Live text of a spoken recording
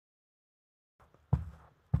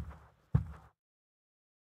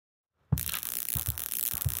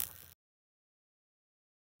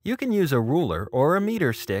You can use a ruler or a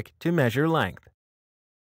meter stick to measure length.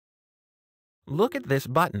 Look at this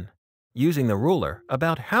button. Using the ruler,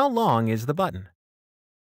 about how long is the button?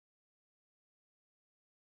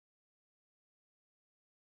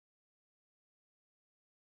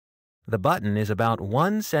 The button is about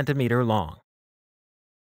 1 centimeter long.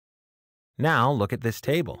 Now look at this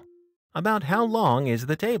table. About how long is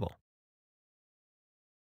the table?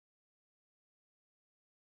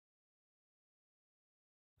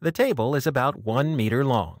 The table is about 1 meter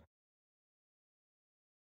long.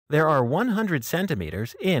 There are 100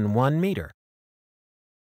 centimeters in 1 meter.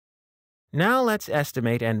 Now let's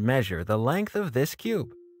estimate and measure the length of this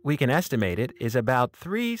cube. We can estimate it is about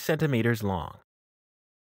 3 centimeters long.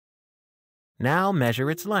 Now measure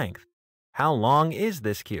its length. How long is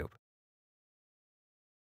this cube?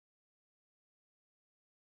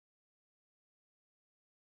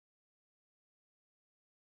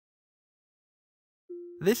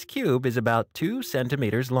 This cube is about 2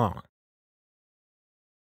 centimeters long.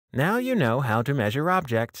 Now you know how to measure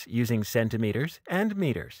objects using centimeters and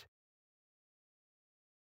meters.